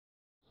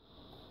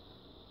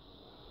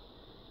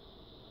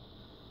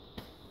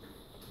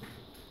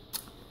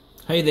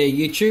Hey there,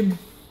 YouTube.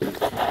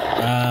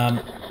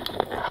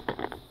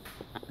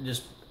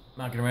 Just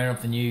mucking around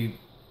with the new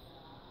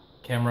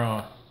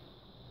camera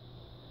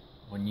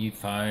or new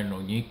phone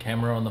or new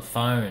camera on the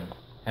phone.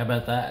 How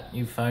about that?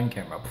 New phone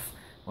camera,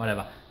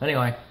 whatever.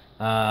 Anyway,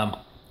 I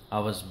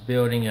was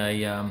building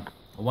a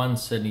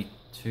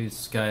 1/72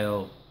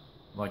 scale,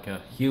 like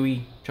a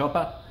Huey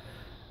chopper,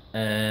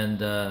 and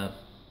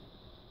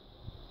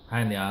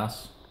pain in the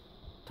ass,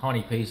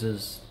 tiny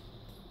pieces,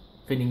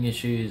 fitting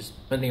issues,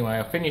 but anyway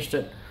I finished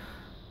it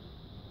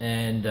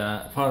and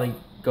finally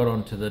got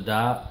onto the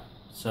dart.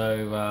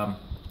 So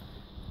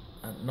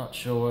I'm not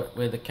sure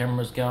where the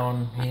camera's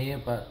going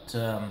here, but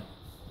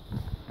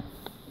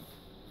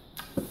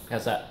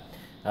how's that?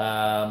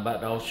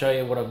 But I'll show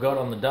you what I've got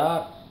on the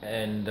dart,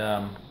 and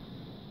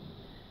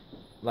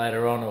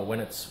later on, or when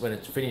it's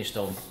finished,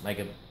 I'll make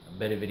a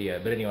better video.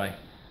 But anyway,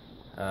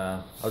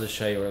 I'll just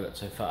show you what I've got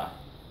so far.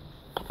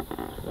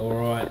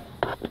 Alright,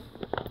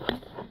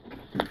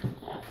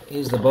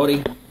 here's the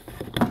body,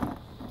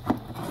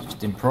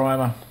 just in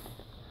primer.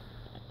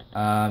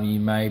 You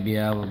may be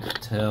able to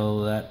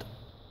tell that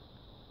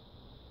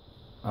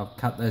I've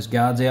cut those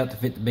guards out to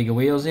fit the bigger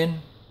wheels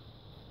in.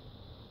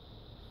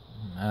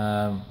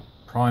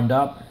 Primed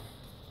up.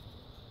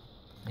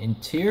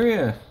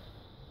 Interior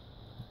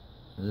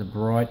is a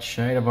bright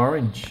shade of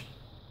orange.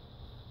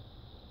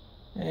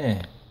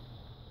 Yeah,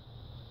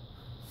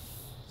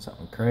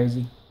 something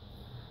crazy.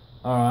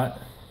 Alright,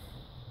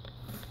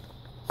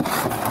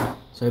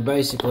 so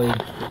basically,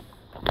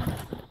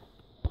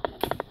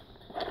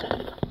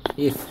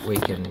 if we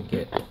can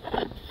get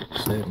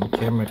certain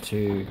camera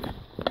to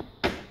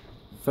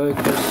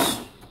focus,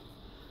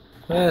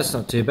 well, that's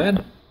not too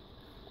bad.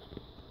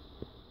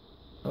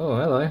 Oh,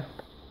 hello.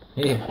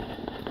 Yeah.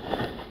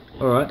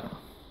 Alright,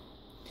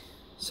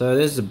 so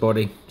there's the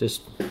body,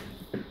 just,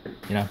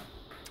 you know,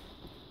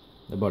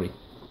 the body.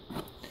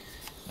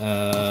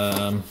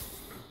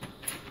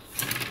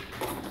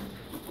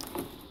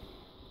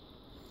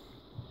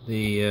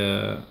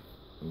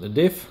 The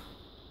diff,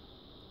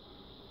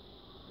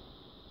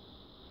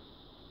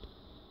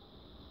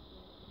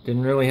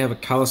 didn't really have a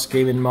colour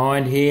scheme in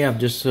mind here. I've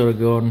just sort of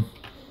gone,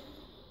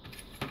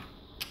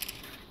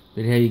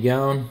 but how you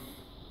going?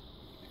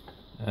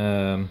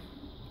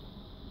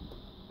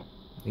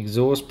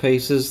 Exhaust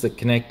pieces that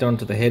connect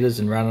onto the headers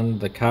and run under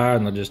the car,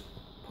 and they'll just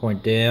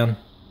point down.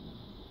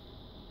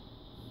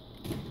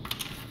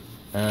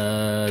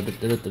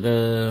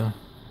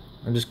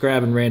 I'm just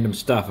grabbing random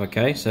stuff,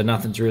 okay? So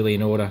nothing's really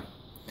in order.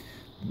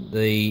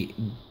 The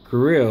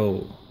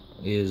grill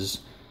is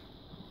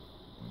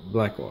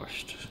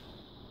blackwashed.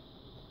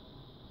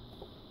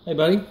 Hey,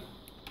 buddy.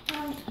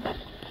 Hi.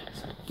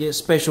 Get a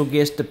special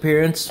guest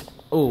appearance.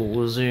 Oh,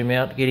 we'll zoom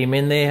out to get him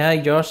in there. Hey,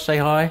 Josh, say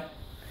hi.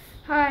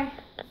 Hi.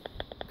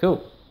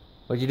 Cool.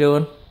 What you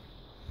doing?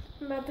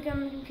 I'm about to get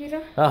on the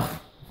computer. Oh,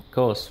 of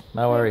course.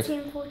 No worries.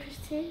 Team Fortress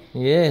 2.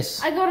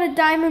 Yes. I got a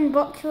diamond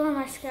bot kill on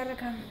my scatter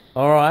gun.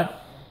 All right.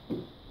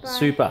 Bye.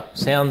 Super.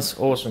 Sounds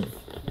awesome.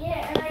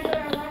 Yeah, and I got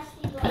a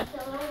rusty bot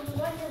kill. It was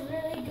like a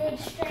really good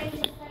strange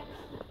effect.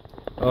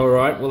 All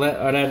right. Well,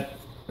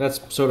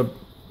 that's sort of a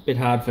bit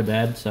hard for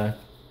Dad, so.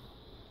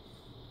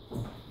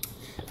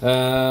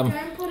 Can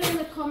I put in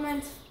the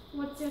comments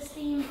what's your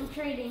theme for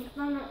trading?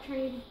 I'm not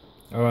trading.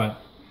 All right.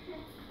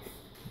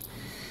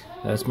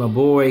 That's my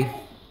boy.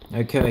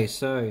 Okay,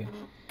 so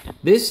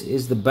this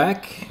is the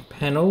back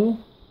panel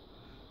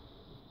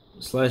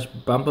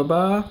 / bumper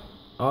bar.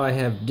 I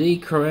have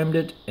dechromed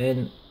it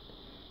and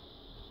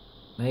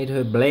made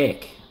her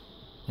black,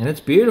 and it's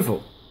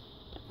beautiful.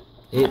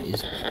 It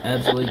is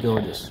absolutely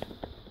gorgeous.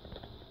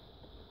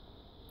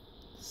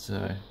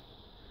 So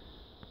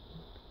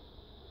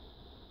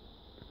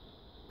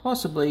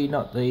possibly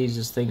not the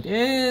easiest thing.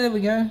 Yeah, there we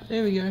go.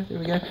 There we go. There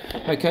we go.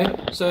 Okay,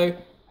 so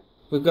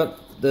we've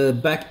got the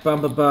back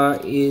bumper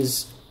bar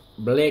is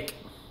black.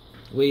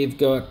 We've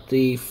got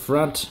the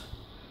front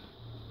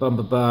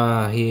bumper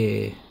bar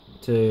here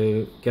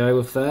to go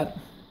with that.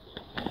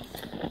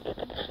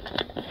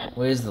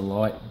 Where's the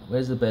light?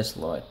 Where's the best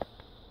light?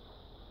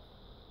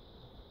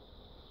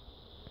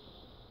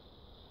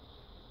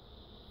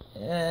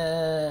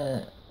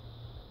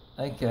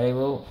 Okay,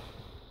 well,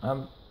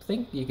 I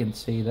think you can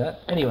see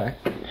that. Anyway.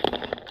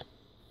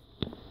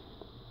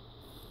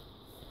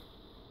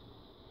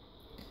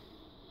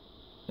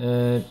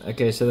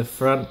 Okay, so the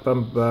front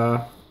bumper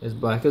bar is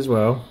black as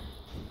well.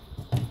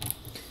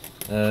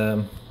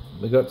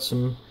 We got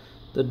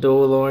the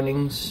door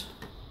linings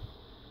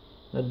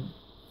are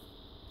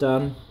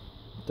done.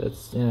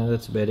 That's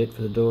about it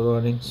for the door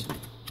linings.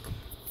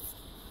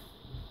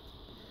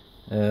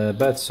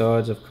 Both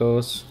sides, of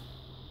course.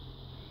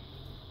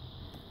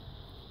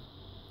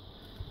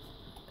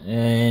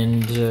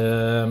 And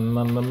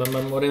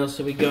what else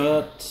have we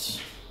got?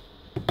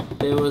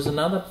 There was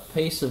another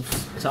piece of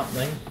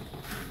something.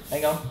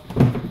 Hang on.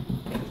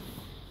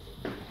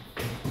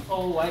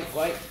 Oh,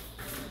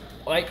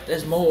 wait,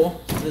 there's more.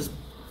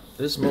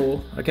 There's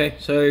more. Okay,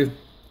 so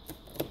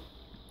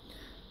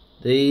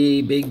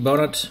the big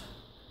bonnet.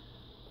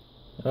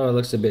 Oh, it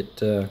looks a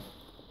bit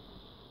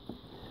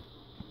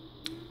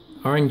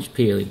orange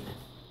peeling.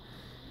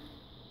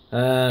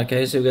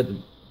 Okay, so we've got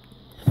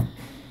the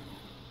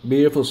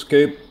beautiful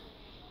scoop,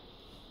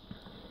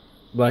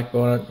 black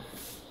bonnet.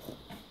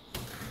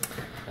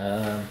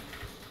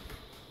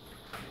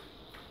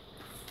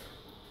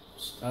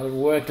 I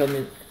worked on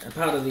the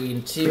part of the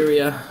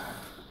interior.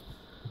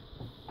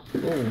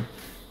 Oh,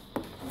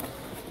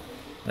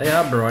 they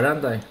are bright,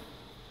 aren't they?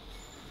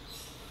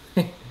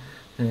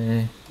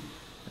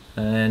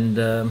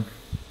 And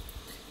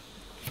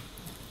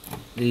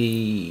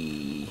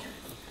the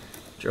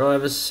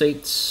driver's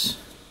seats.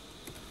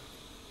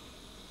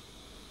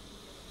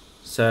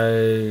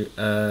 So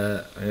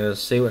I'll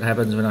see what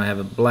happens when I have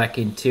a black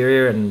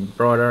interior and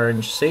bright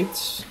orange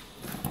seats.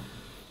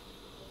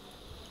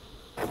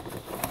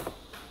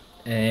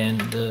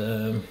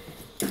 And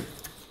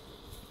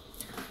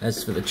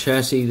as for the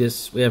chassis,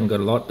 we haven't got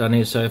a lot done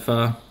here so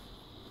far.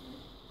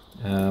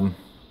 I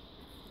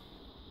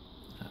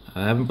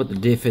haven't put the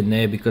diff in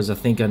there because I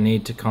think I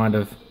need to kind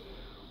of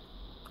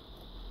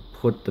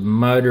put the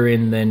motor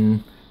in,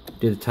 then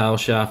do the tail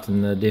shaft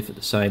and the diff at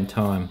the same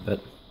time. But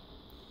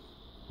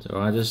so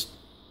I just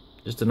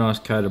a nice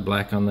coat of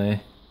black on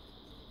there.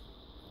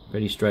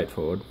 Pretty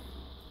straightforward.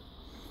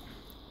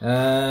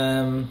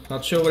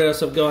 Not sure what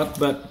else I've got,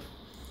 but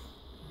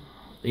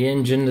the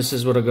engine, this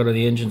is what I've got on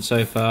the engine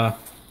so far.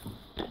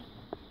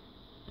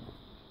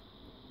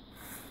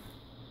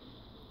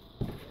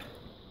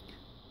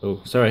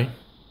 Oh, sorry.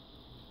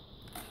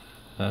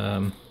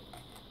 Yeah,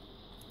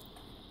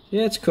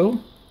 it's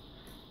cool.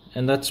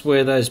 And that's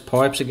where those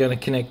pipes are going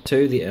to connect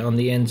to, on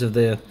the ends of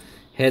the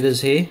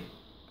headers here.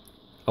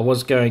 I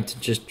was going to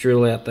just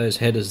drill out those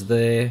headers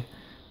there,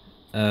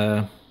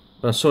 but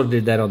I sort of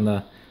did that on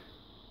the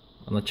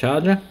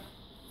Charger.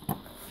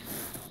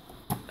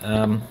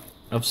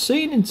 I've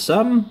seen in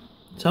some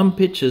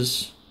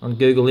pictures on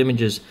Google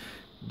Images,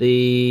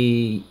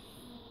 the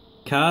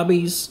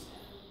carbies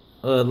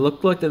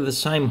look like they're the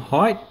same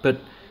height, but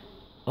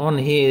on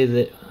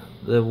here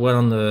the one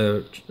on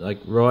the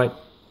right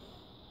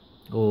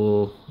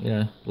or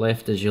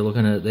left, as you're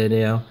looking at it there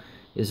now,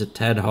 is a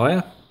tad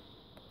higher.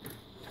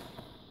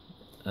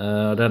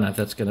 I don't know if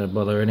that's going to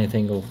bother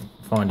anything. We'll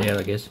find out,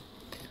 I guess.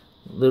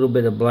 A little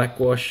bit of black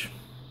wash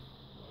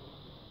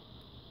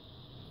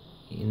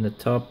in the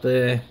top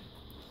there.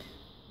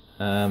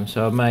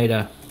 So I made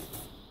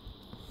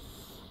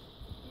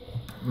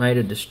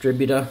a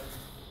distributor,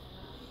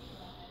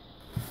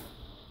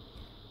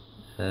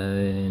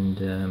 and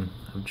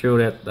I've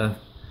drilled out the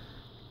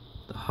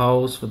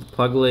holes for the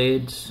plug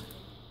leads.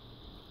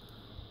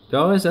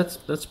 Guys,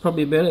 that's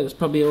probably about it. That's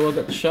probably all I've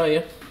got to show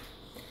you.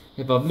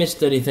 If I've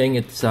missed anything,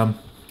 it's oh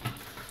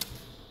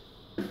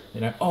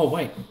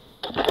wait,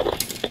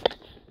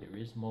 there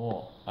is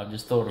more. I've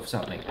just thought of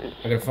something.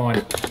 I gotta find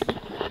it.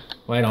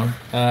 Wait on.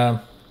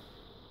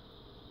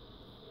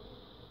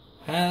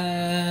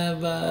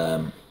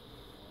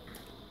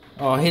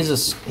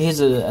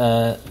 Here's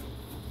a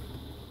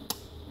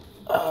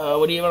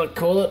what do you want to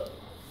call it?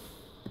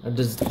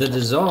 The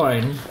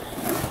design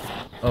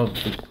of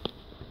the.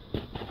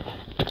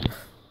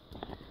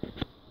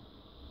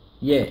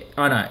 Yeah,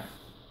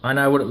 I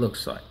know what it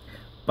looks like,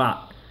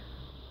 but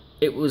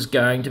it was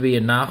going to be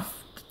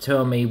enough to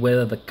tell me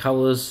whether the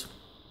colours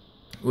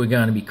were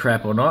going to be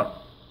crap or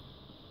not,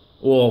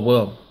 or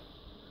well,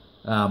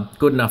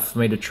 good enough for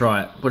me to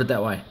try it, put it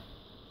that way.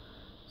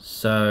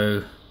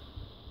 So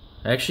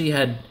I actually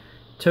had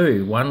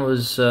two. One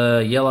was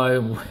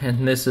yellow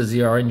and this is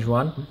the orange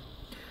one.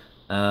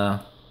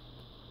 I'm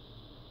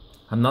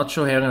not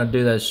sure how I'm going to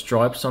do those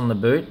stripes on the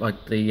boot,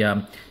 like the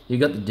you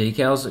got the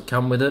decals that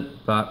come with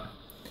it, but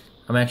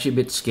I'm actually a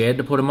bit scared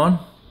to put them on.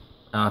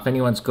 If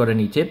anyone's got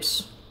any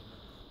tips,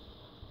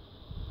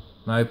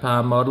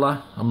 Mopar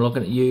modeler, I'm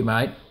looking at you,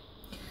 mate.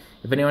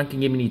 If anyone can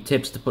give me any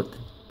tips to put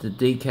the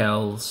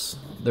decals,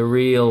 the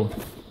real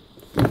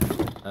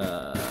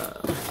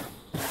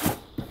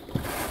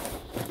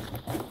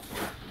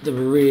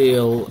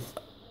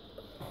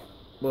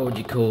what would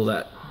you call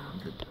that?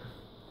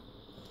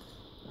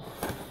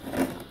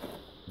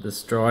 The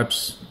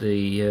stripes,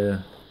 the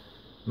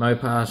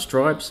Mopar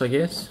stripes, I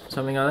guess,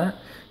 something like that.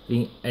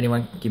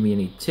 Anyone can give me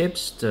any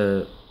tips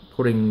to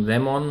putting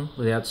them on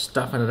without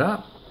stuffing it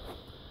up?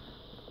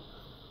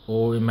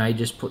 Or we may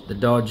just put the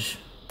Dodge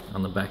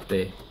on the back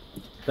there.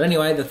 But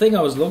anyway, the thing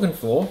I was looking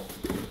for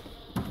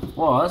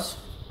was,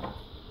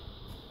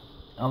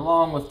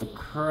 along with the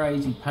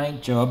crazy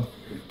paint job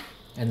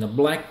and the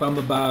black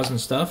bumper bars and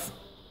stuff,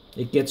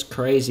 it gets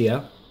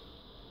crazier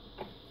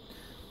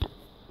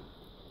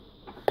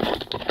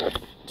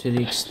to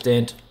the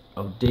extent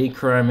of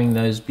dechroming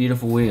those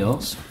beautiful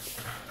wheels.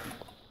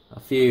 A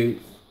few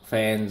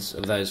fans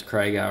of those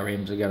Craig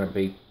RMs are going to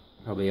be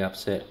probably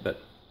upset,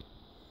 but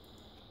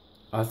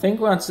I think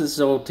once this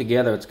is all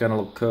together, it's going to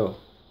look cool.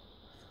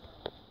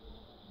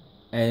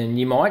 And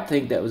you might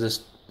think that was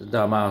a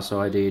dumbass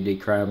idea,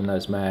 dechroming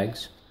those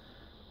mags.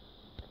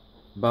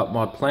 But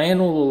my plan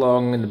all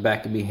along in the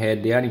back of my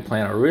head, the only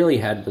plan I really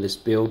had for this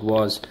build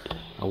was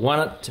I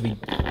want it to be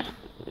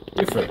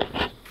different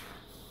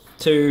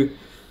to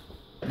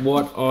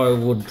what I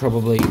would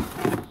probably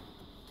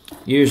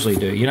usually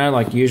do. You know,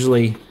 like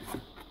usually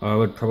I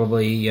would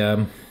probably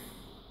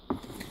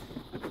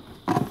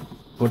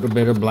put a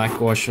bit of black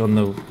wash on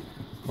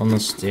the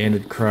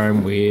standard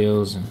chrome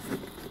wheels, and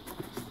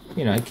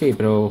you know, keep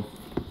it all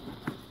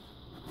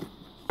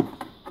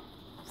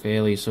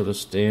fairly sort of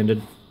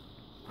standard.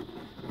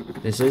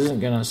 This isn't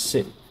gonna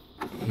sit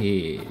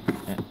here.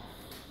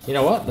 You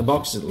know what? The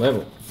box is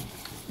level.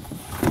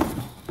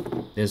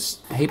 There's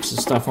heaps of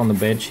stuff on the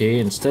bench here.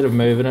 Instead of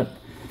moving it,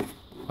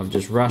 I've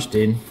just rushed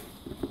in.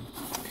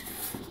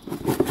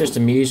 Just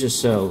amuse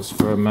yourselves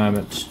for a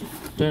moment.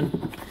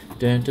 Dun,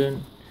 dun,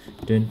 dun,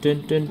 dun,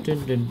 dun, dun,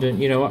 dun, dun,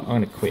 dun. You know what? I'm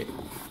gonna quit.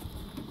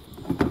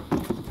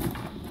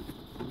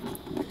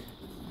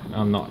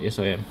 I'm not. Yes,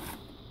 I am.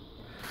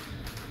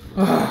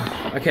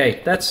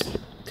 Okay, that's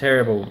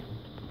terrible.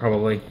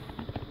 Probably.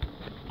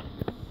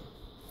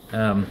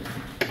 Now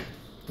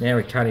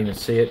we can't even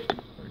see it.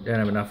 We don't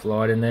have enough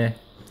light in there.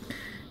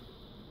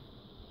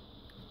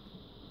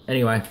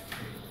 Anyway,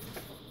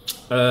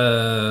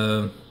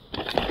 that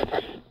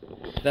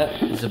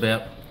is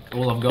about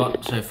all I've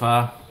got so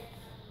far.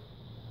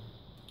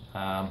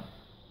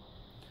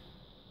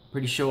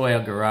 Pretty sure our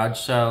garage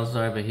sales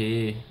over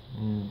here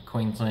in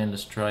Queensland,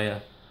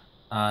 Australia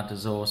aren't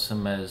as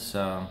awesome as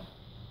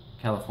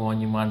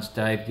Californian ones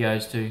Dave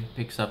goes to,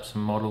 picks up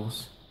some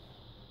models.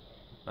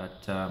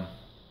 But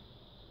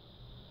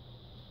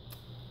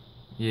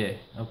yeah,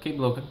 I'll keep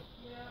looking.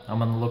 I'm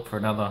gonna look for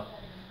a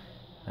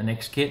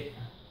next kit.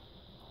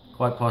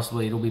 Quite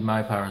possibly it'll be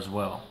Mopar as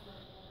well.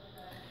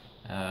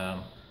 I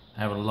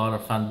have a lot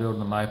of fun building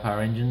the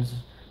Mopar engines,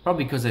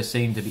 probably because they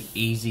seem to be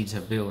easy to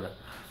build.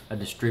 A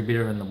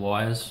distributor and the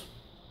wires,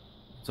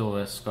 it's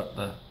always got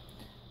the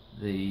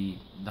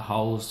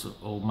holes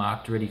all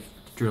marked ready to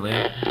drill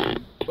out.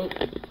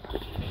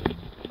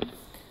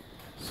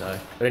 So,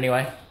 but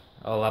anyway,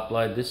 I'll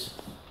upload this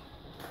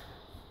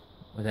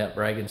without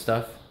breaking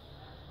stuff,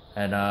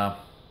 and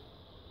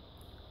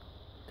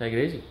take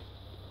it easy.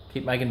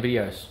 Keep making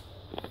videos.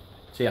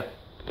 See ya.